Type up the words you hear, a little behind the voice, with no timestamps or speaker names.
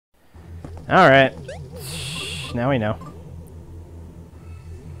Alright. Now we know.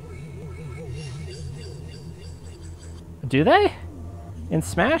 Do they? In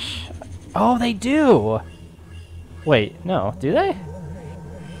Smash? Oh, they do! Wait, no. Do they?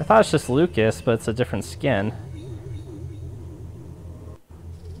 I thought it's just Lucas, but it's a different skin.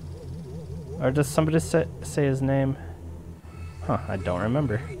 Or does somebody say his name? Huh, I don't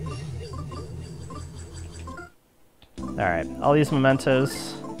remember. Alright, all these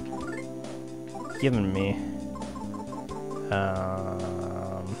mementos given me.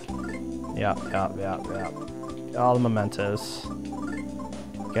 Yep. All the mementos.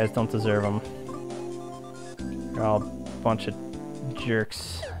 You guys don't deserve them. You're all a bunch of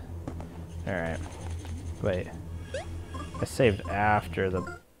jerks. Alright. Wait. I saved after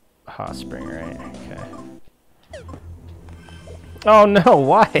the hot spring, right? Okay. Oh no,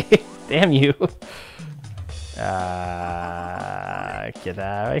 why? Damn you. Get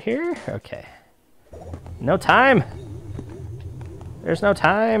out of here? Okay. No time! There's no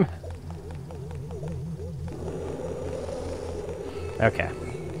time! Okay.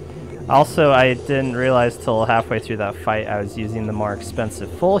 Also, I didn't realize till halfway through that fight I was using the more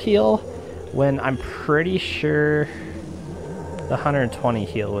expensive full heal, when I'm pretty sure the 120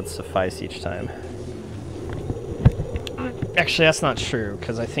 heal would suffice each time. Actually, that's not true,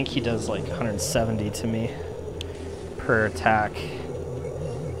 because I think he does like 170 to me per attack.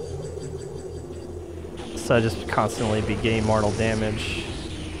 So I just constantly be getting mortal damage.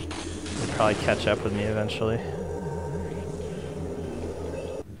 He'll probably catch up with me eventually.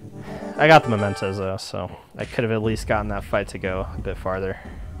 I got the mementos though, so I could have at least gotten that fight to go a bit farther.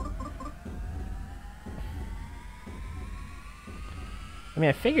 I mean,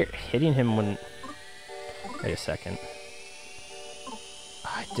 I figured hitting him wouldn't... Wait a second.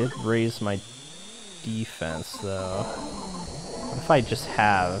 I did raise my defense though. What if I just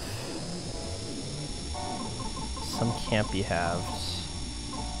have... Some can't be halved.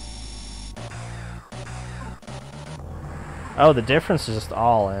 Oh, the difference is just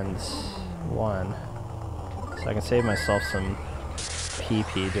all ends one. So I can save myself some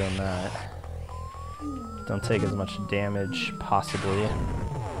PP doing that. Don't take as much damage, possibly.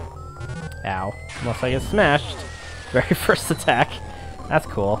 Ow. Unless I get smashed. Very first attack. That's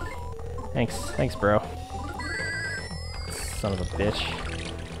cool. Thanks, bro. Son of a bitch.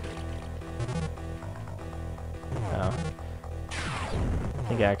 Oh. I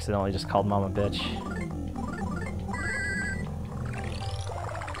think I accidentally just called Mom a bitch.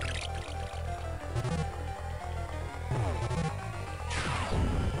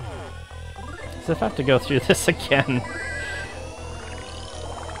 So if I have to go through this again.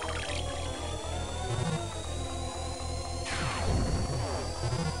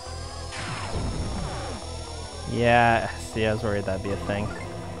 Yeah, see, I was worried that'd be a thing.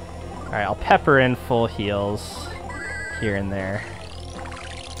 Alright, I'll pepper in full heals here and there.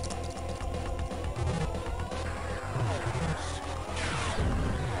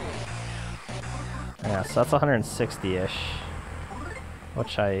 Yeah, so that's 160-ish.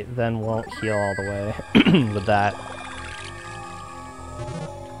 Which I then won't heal all the way with that.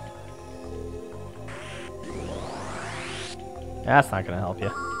 That's not gonna help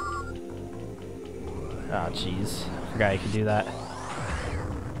you. Oh, jeez. Forgot you could do that.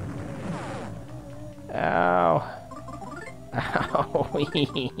 Ow. Ow.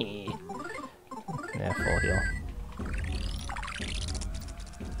 Yeah, full heal.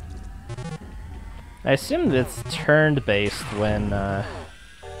 I assume it's turn-based when,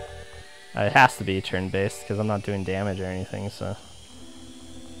 it has to be turn-based, because I'm not doing damage or anything, so...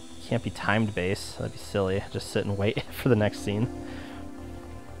 It can't be timed-based. That'd be silly. Just sit and wait for the next scene.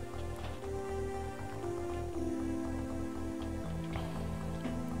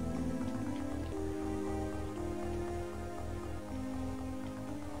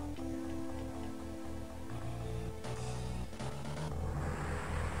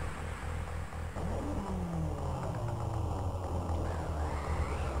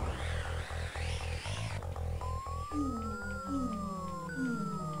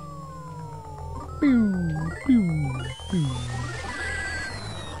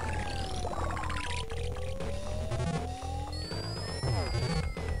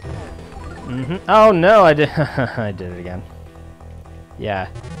 Oh no, I did I did it again. Yeah,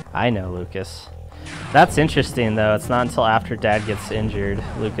 I know, Lucas. That's interesting though. It's not until after Dad gets injured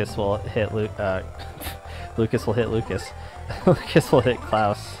Lucas will hit Lucas will hit Lucas. Lucas will hit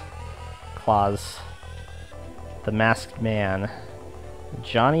Claus. The Masked Man.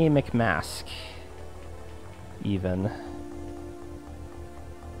 Johnny McMask. Even.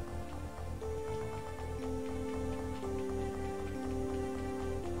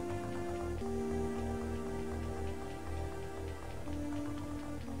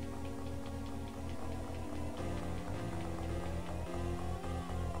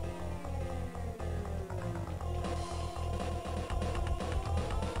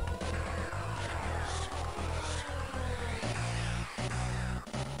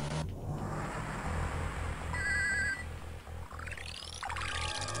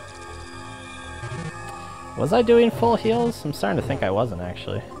 Was I doing full heals? I'm starting to think I wasn't,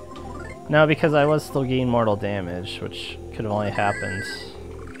 actually. No, because I was still getting mortal damage, which could have only happened...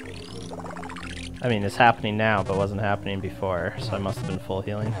 I mean, it's happening now, but wasn't happening before, so I must have been full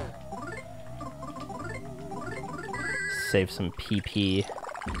healing. Save some PP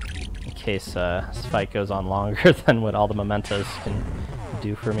in case this fight goes on longer than what all the mementos can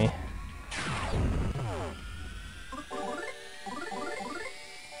do for me.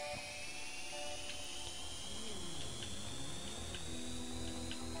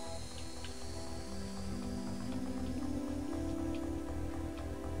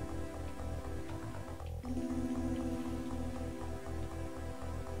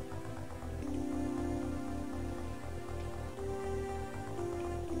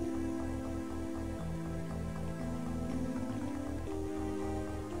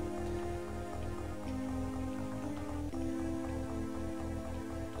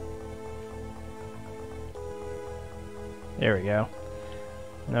 There we go.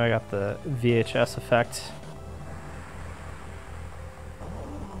 Now I got the VHS effect.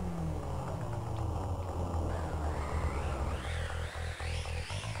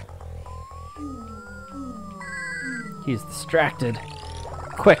 He's distracted.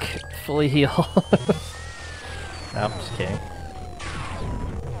 Quick, fully heal. No, just kidding.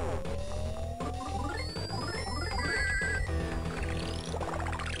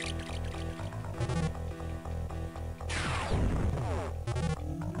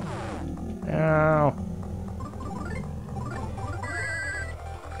 Ow.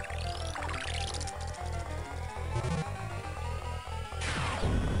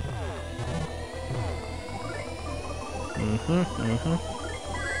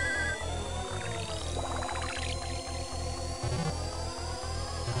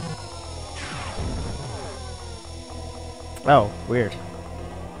 Oh, weird.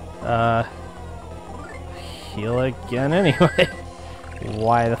 Heal again anyway.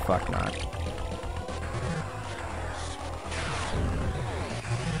 Why the fuck not?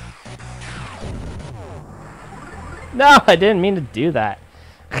 No, I didn't mean to do that.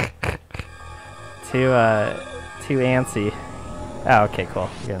 Too antsy. Oh, okay, cool.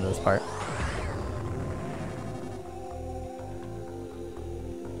 Get into this part.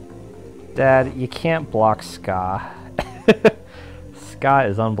 Dad, you can't block Ska. Ska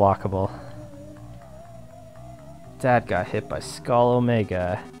is unblockable. Dad got hit by Skull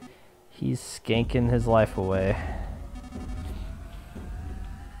Omega. He's skanking his life away.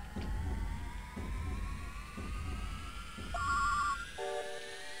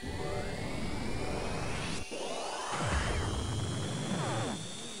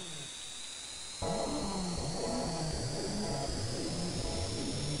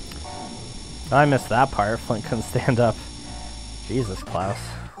 I missed that part. Flint couldn't stand up. Jesus, Klaus.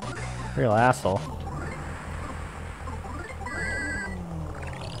 Real asshole.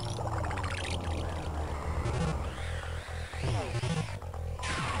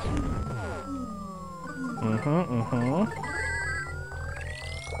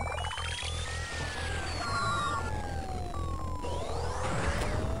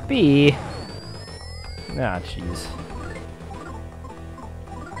 B. Ah, jeez.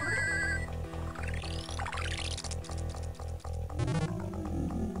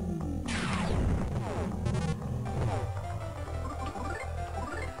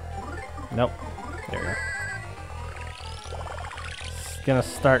 Nope. There we go. It's gonna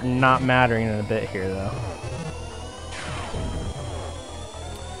start not mattering in a bit here, though.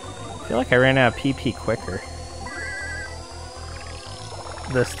 I feel like I ran out of PP quicker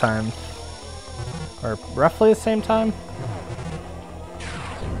this time. Or roughly the same time.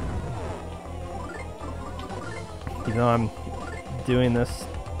 Even though I'm doing this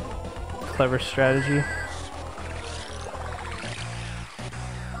clever strategy.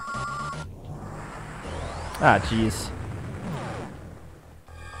 Ah, jeez.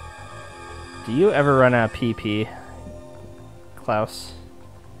 Do you ever run out of PP, Klaus?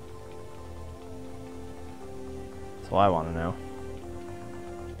 That's all I want to know.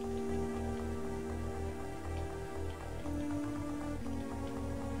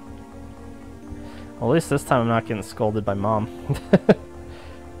 Well, at least this time I'm not getting scolded by Mom.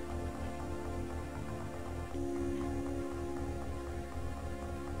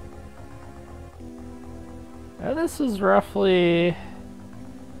 This is roughly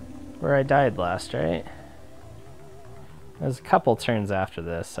where I died last, right? There's a couple turns after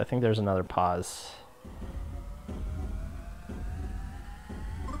this. I think there's another pause.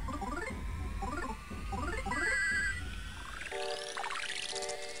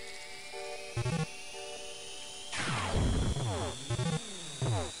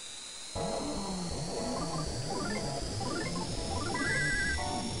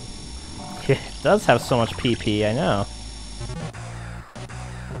 It does have so much PP, I know.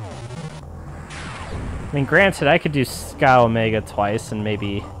 I mean, granted, I could do Ska Omega twice and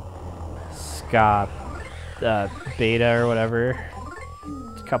maybe Ska Beta or whatever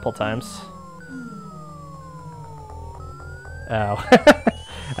a couple times. Oh,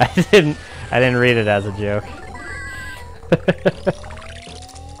 I didn't read it as a joke.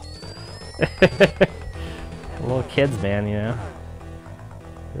 Little kids, man, you know,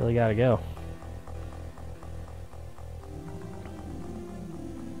 really gotta go.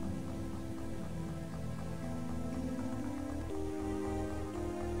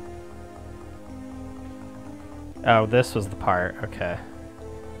 Oh, this was the part, okay.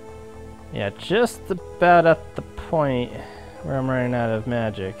 Yeah, just about at the point where I'm running out of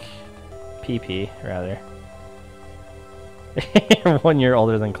magic. PP, rather. You're 1 year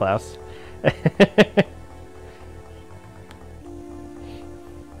older than Klaus.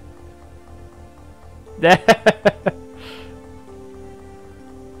 That's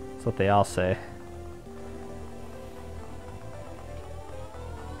what they all say.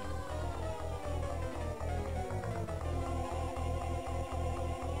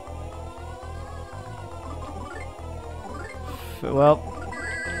 Well,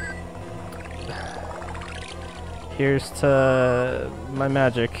 here's to my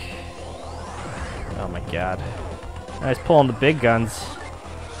magic. Oh my god. Nice pulling the big guns.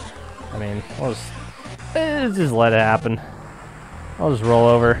 I mean, we'll just let it happen. I'll just roll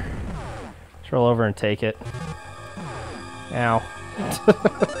over. Just roll over and take it. Ow.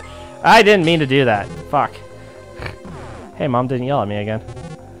 I didn't mean to do that. Fuck. Hey, Mom didn't yell at me again.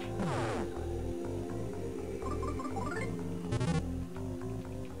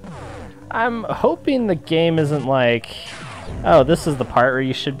 I'm hoping the game isn't like, oh, this is the part where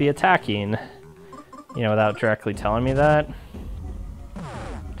you should be attacking, you know, without directly telling me that.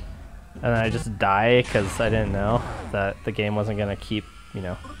 And then I just die because I didn't know that the game wasn't going to keep, you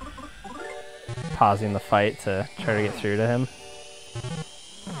know, pausing the fight to try to get through to him.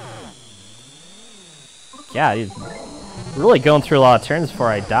 Yeah, he's really going through a lot of turns before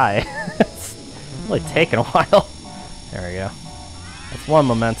I die. It's really taking a while. There we go. That's one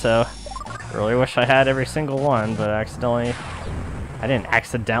memento. Really wish I had every single one, but I didn't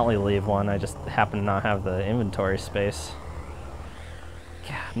accidentally leave one, I just happened to not have the inventory space.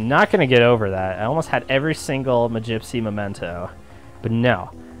 God, I'm not gonna get over that. I almost had every single Magypsy memento, but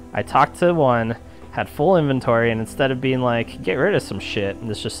no. I talked to one, had full inventory, and instead of being like, get rid of some shit,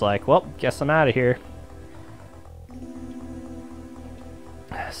 it's just like, well, guess I'm out of here.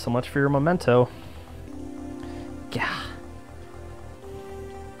 So much for your memento. Yeah.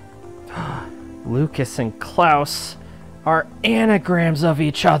 Lucas and Klaus are anagrams of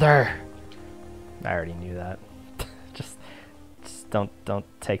each other. I already knew that. just don't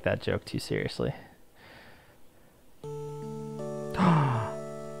take that joke too seriously.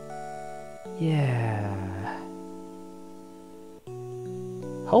 Yeah.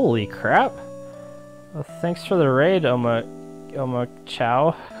 Holy crap. Well, thanks for the raid, Oma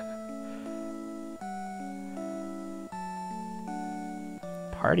Chow.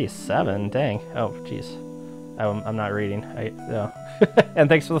 Party 7, dang. Oh, jeez. I'm not reading. No. And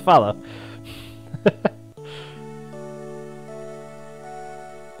thanks for the follow.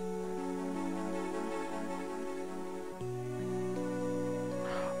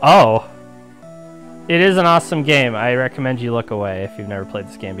 Oh! It is an awesome game. I recommend you look away if you've never played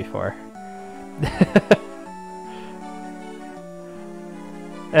this game before.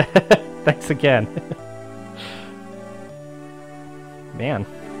 Thanks again. Man.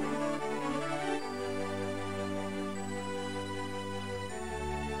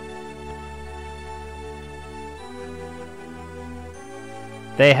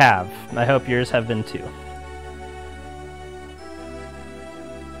 They have. I hope yours have been too.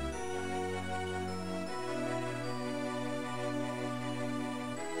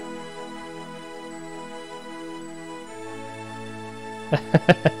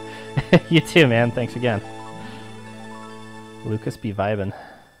 You too, man. Thanks again. Lucas be vibin'.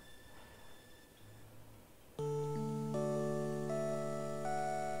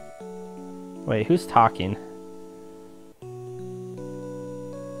 Wait, who's talking?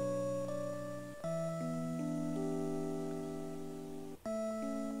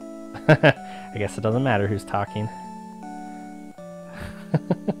 I guess it doesn't matter who's talking.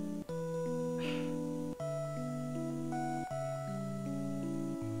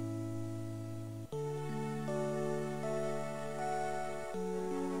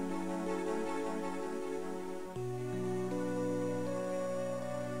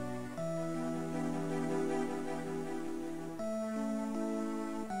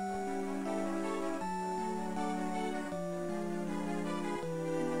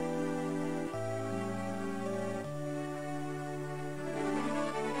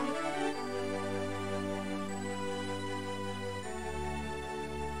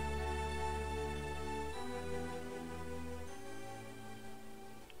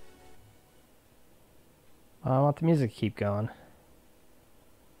 I want the music to keep going.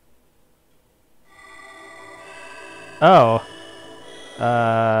 Oh.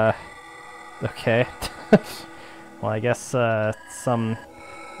 Okay. Well, I guess some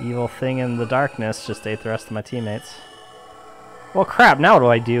evil thing in the darkness just ate the rest of my teammates. Well, crap, now what do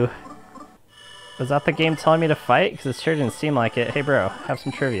I do? Was that the game telling me to fight? Because it sure didn't seem like it. Hey, bro, have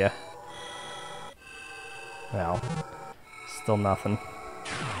some trivia. Well, still nothing.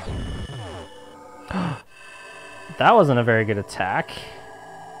 That wasn't a very good attack.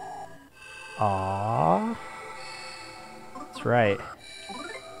 Aww. That's right.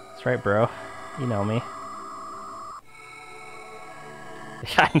 That's right, bro. You know me.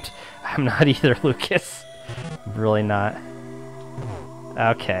 I'm not either, Lucas. I'm really not.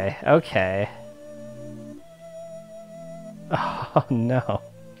 Okay, okay. Oh, no.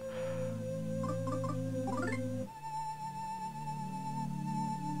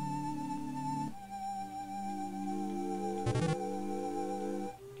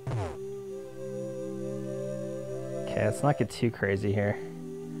 Okay, let's not get too crazy here.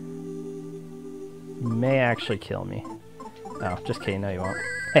 You may actually kill me. Oh, just kidding. No, you won't.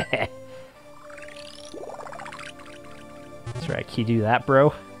 That's right. Can you do that,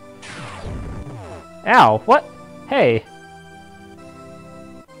 bro? Ow! What? Hey!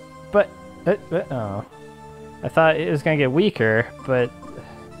 But oh. I thought it was gonna get weaker, but...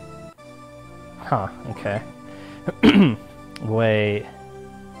 Huh, okay. Wait.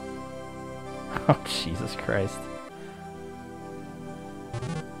 Oh, Jesus Christ.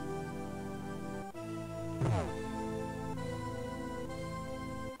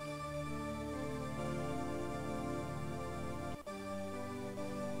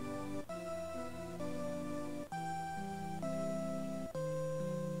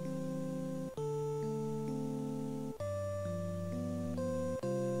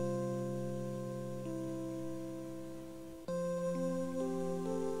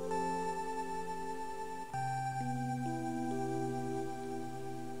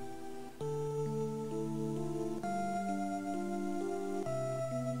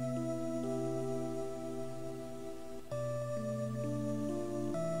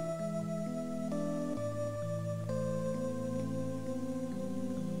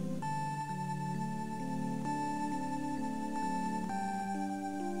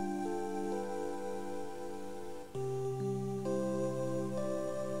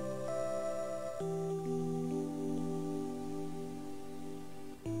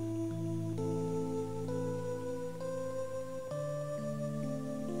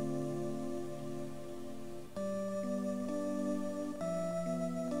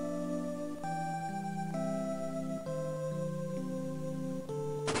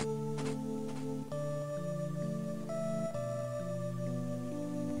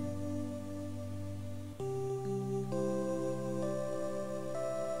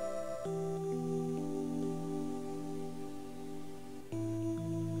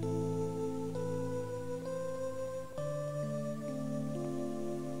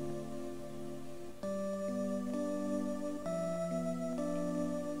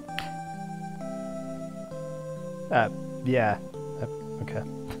 Yeah. Okay.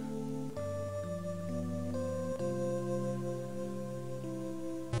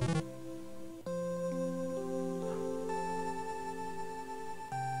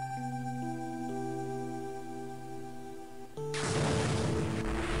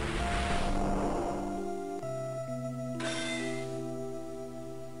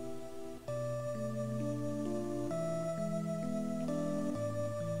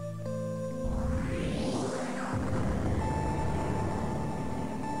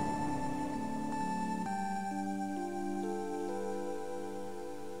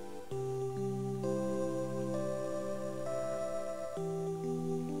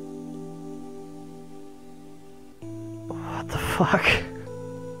 What the fuck?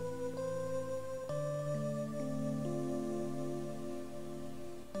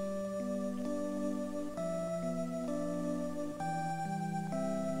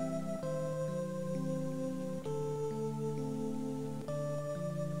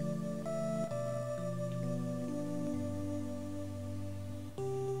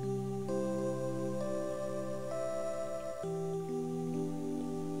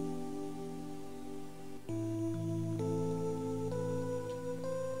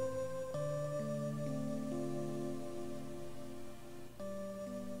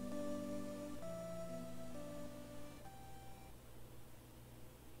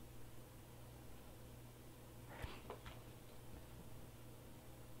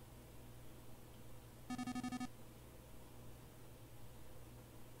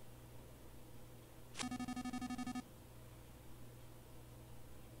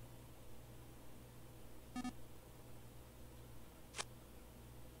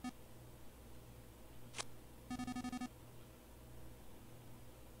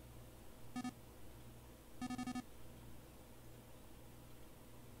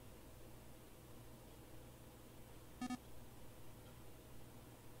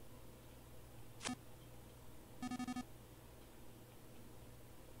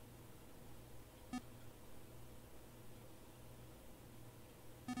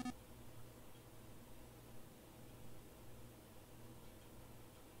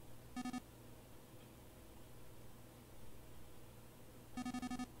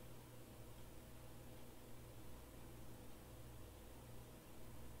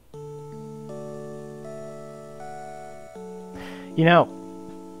 You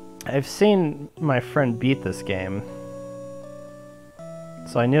know, I've seen my friend beat this game,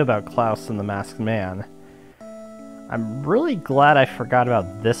 so I knew about Klaus and the Masked Man. I'm really glad I forgot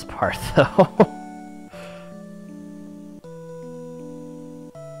about this part, though.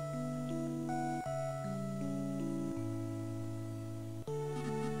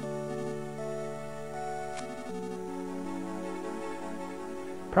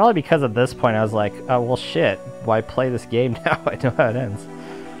 Probably because at this point I was like, oh well shit, why play this game now? I know how it ends.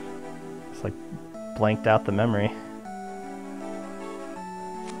 It's like blanked out the memory.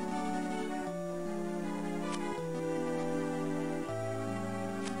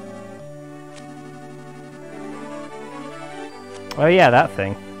 Oh yeah, that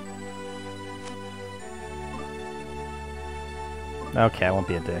thing. Okay, I won't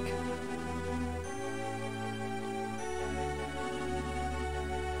be a dick.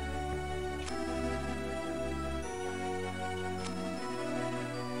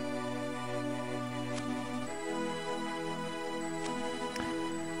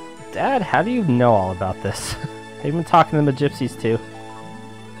 Dad, how do you know all about this? I've been talking to the gypsies too.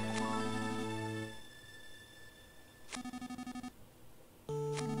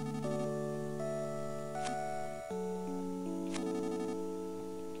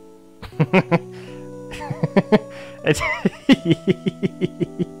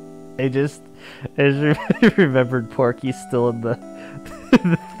 I just remembered Porky's still in the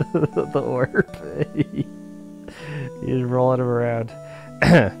the orb. He's rolling him around.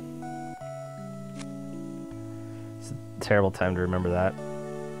 It's a terrible time to remember that.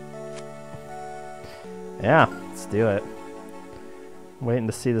 Yeah, let's do it. Waiting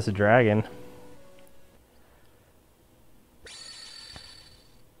to see this dragon.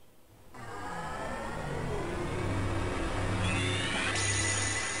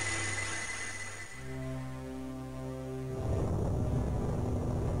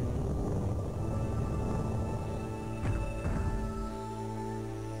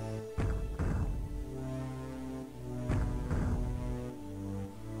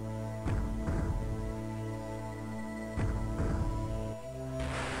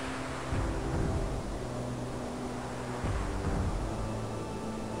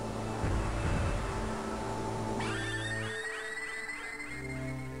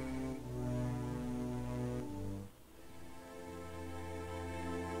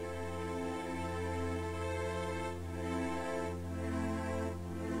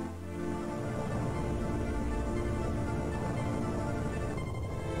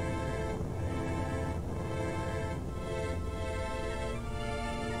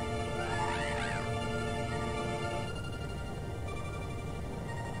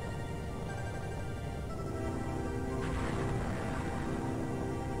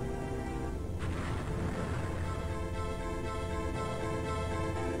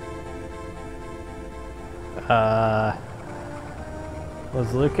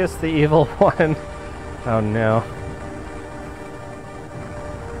 Was Lucas the evil one? Oh no.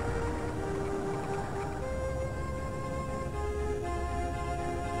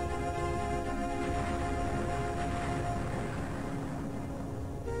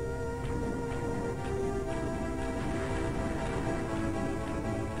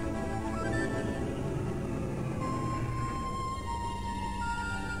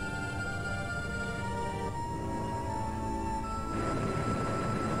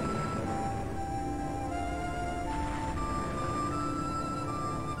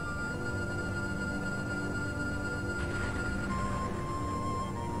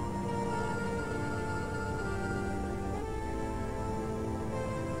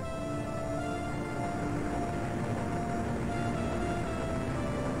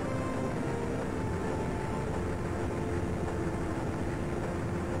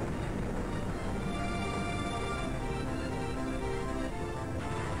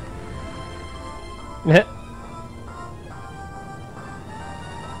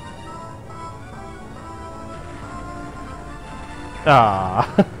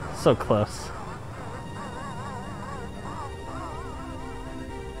 Ah, so close.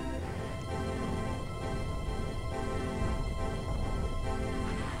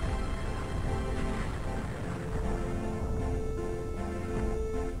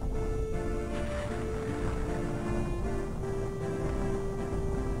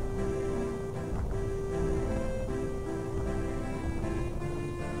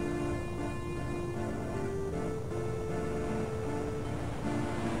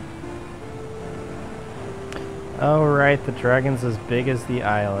 Oh right, the dragon's as big as the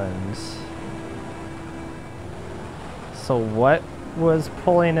islands. So what was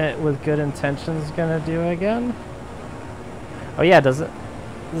pulling it with good intentions gonna do again? Oh yeah, doesn't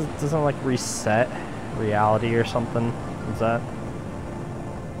like reset reality or something? Is that?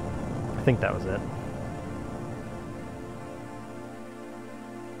 I think that was it.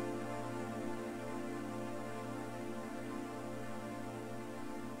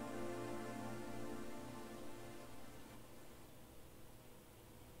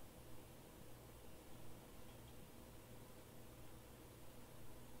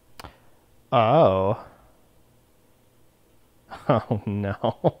 Oh. Oh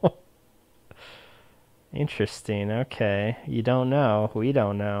no. Interesting. Okay. You don't know. We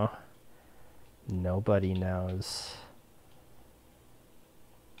don't know. Nobody knows.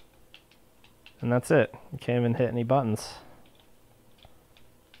 And that's it. You can't even hit any buttons.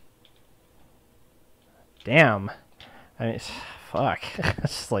 Damn. I mean, fuck. It's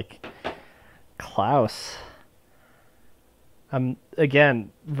just like Klaus. I'm, again,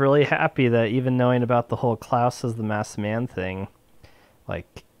 really happy that even knowing about the whole Klaus as the masked man thing,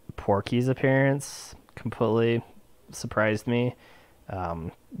 like, Porky's appearance completely surprised me.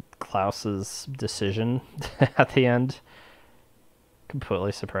 Klaus's decision at the end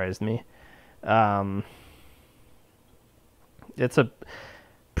completely surprised me. It's a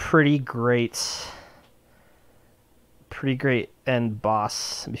pretty great end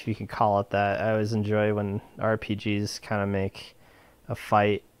boss, if you can call it that. I always enjoy when RPGs kind of make a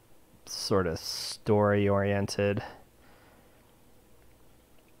fight sort of story oriented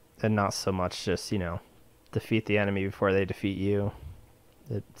and not so much just, defeat the enemy before they defeat you.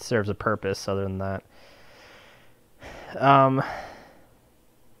 It serves a purpose other than that.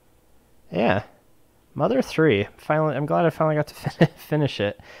 Yeah. Mother 3. Finally, I'm glad I finally got to finish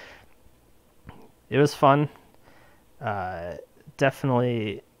it. It was fun.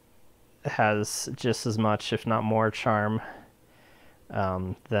 Definitely has just as much, if not more, charm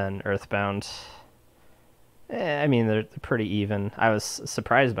than Earthbound. I mean, they're pretty even. I was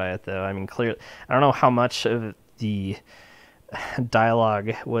surprised by it, though. I mean, clearly, I don't know how much of the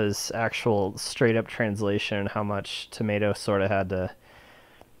dialogue was actual straight-up translation and how much Tomato sort of had to,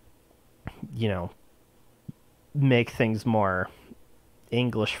 make things more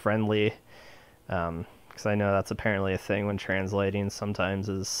English-friendly. Because I know that's apparently a thing when translating sometimes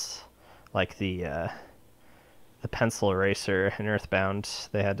is like the pencil eraser in Earthbound.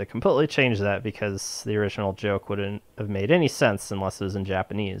 They had to completely change that because the original joke wouldn't have made any sense unless it was in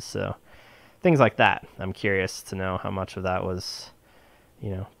Japanese. So things like that. I'm curious to know how much of that was,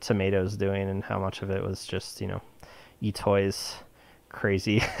 Tomatoes doing and how much of it was just, Itoi's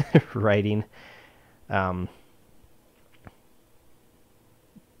crazy writing. I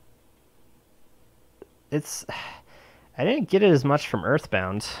didn't get it as much from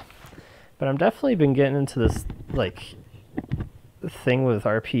Earthbound, but I'm definitely been getting into this thing with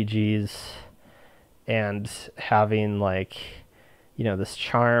RPGs and having this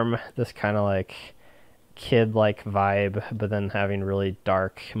charm, this kind of kid-like vibe, but then having really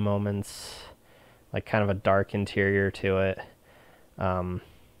dark moments, kind of a dark interior to it.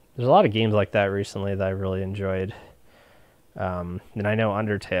 There's a lot of games like that recently that I really enjoyed. And I know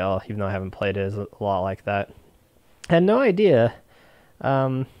Undertale, even though I haven't played it, is a lot like that. I had no idea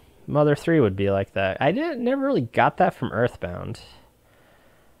Mother 3 would be like that. I never really got that from Earthbound.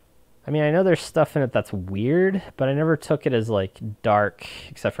 I mean, I know there's stuff in it that's weird, but I never took it as dark,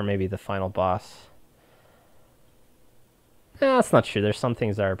 except for maybe the final boss. That's not true. There's some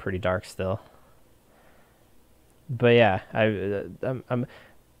things that are pretty dark still. But yeah, I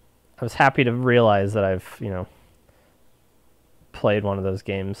was happy to realize that I've played one of those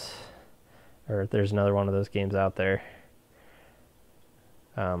games, or there's another one of those games out there.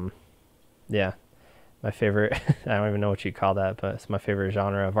 Yeah, my favorite. I don't even know what you call that, but it's my favorite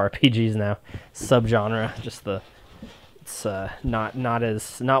genre of RPGs now. Subgenre, just it's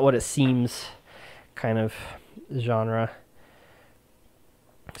not what it seems kind of genre.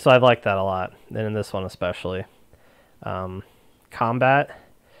 So I've liked that a lot, and in this one especially. Combat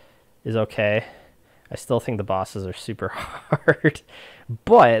is okay. I still think the bosses are super hard,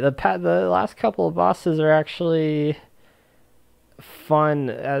 but the last couple of bosses are actually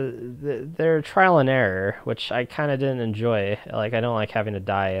fun. They're trial and error, which I kind of didn't enjoy. I don't like having to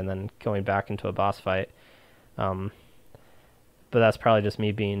die and then going back into a boss fight. But that's probably just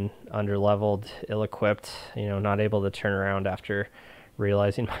me being under-leveled, ill-equipped, not able to turn around after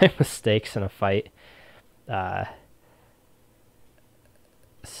realizing my mistakes in a fight.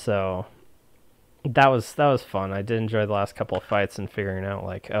 So that was fun. I did enjoy the last couple of fights and figuring out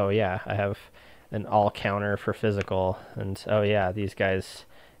oh yeah, I have an all counter for physical, and oh yeah, these guys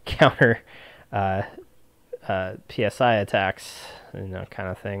counter PSI attacks, kind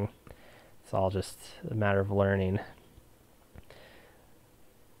of thing. It's all just a matter of learning.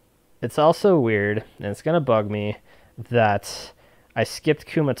 It's also weird, and it's going to bug me, that I skipped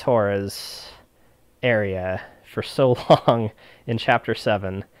Kumatora's area for so long in Chapter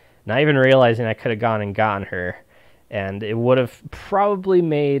 7, not even realizing I could have gone and gotten her, and it would have probably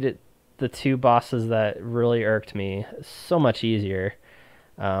made the two bosses that really irked me so much easier.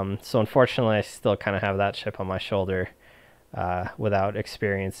 So unfortunately, I still kind of have that chip on my shoulder without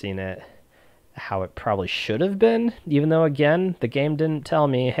experiencing it how it probably should have been, even though, again, the game didn't tell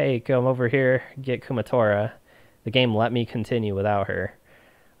me, hey, come over here, get Kumatora. The game let me continue without her.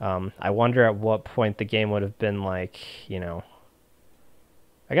 I wonder at what point the game would have been like, you know,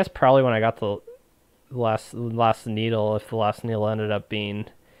 I guess probably when I got the last needle. If the last needle ended up being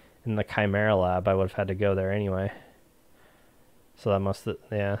in the Chimera lab, I would have had to go there anyway. So that must have,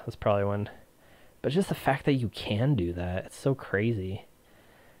 yeah, that's probably when. But just the fact that you can do that, it's so crazy.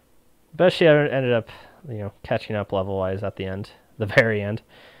 But she ended up, you know, catching up level-wise at the end, the very end.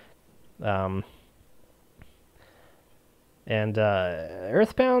 And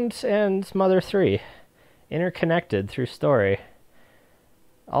Earthbound and Mother 3, interconnected through story.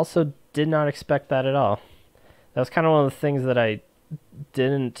 Also did not expect that at all. That was kind of one of the things that I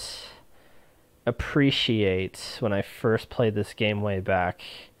didn't appreciate when I first played this game way back,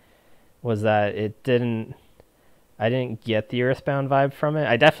 was that I didn't get the Earthbound vibe from it.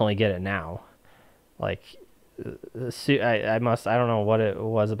 I definitely get it now. Like, I don't know what it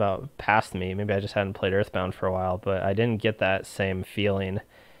was about past me. Maybe I just hadn't played Earthbound for a while, but I didn't get that same feeling,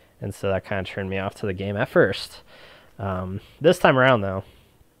 and so that kind of turned me off to the game at first. This time around, though,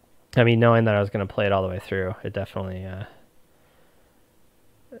 I mean, knowing that I was going to play it all the way through, it definitely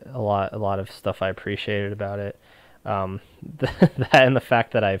a lot of stuff I appreciated about it. That and the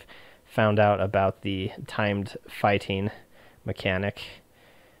fact that I've found out about the timed fighting mechanic.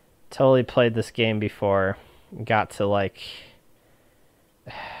 Totally played this game before, got to, like,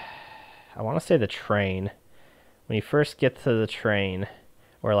 I want to say the train. When you first get to the train,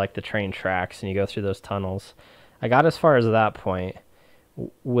 or like the train tracks, and you go through those tunnels, I got as far as that point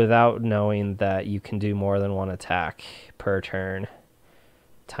without knowing that you can do more than one attack per turn,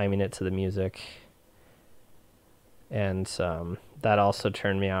 timing it to the music. And that also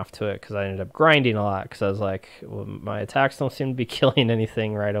turned me off to it, because I ended up grinding a lot, because I was like, well, my attacks don't seem to be killing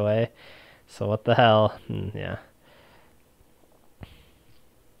anything right away, so what the hell? Yeah.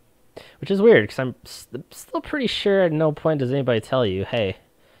 Which is weird, because I'm still pretty sure at no point does anybody tell you, hey,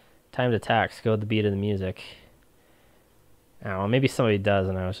 timed attacks, go with the beat of the music. I don't know, maybe somebody does,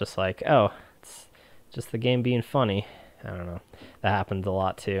 and I was just like, oh, it's just the game being funny. I don't know. That happened a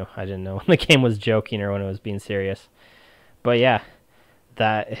lot, too. I didn't know when the game was joking or when it was being serious. But yeah,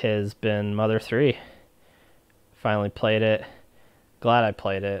 that has been Mother 3. Finally played it. Glad I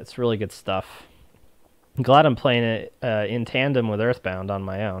played it. It's really good stuff. I'm glad I'm playing it in tandem with Earthbound on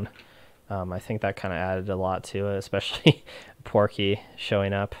my own. I think that kind of added a lot to it, especially Porky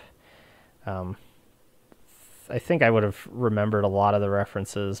showing up. I think I would have remembered a lot of the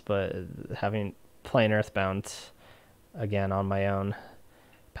references, but playing Earthbound again on my own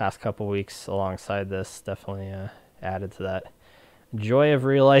past couple weeks alongside this definitely added to that joy of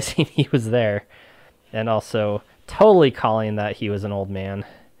realizing he was there, and also totally calling that he was an old man.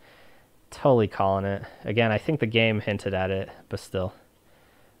 Totally calling it. Again, I think the game hinted at it, but still,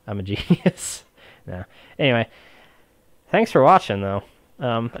 I'm a genius. No. Anyway, thanks for watching, though.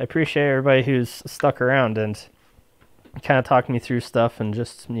 I appreciate everybody who's stuck around and kind of talked me through stuff and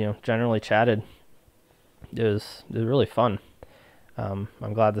just, you know, generally chatted. It was really fun.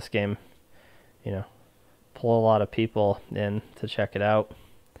 I'm glad this game, you know, pulled a lot of people in to check it out.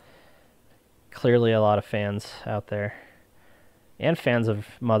 Clearly a lot of fans out there. And fans of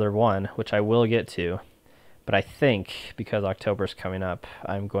Mother 1, which I will get to. But I think, because October's coming up,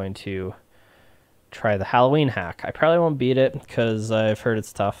 I'm going to try the Halloween hack. I probably won't beat it, because I've heard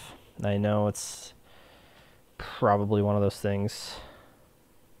it's tough. I know it's probably one of those things.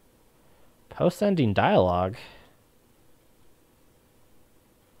 Post-ending dialogue?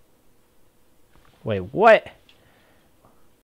 Wait, what?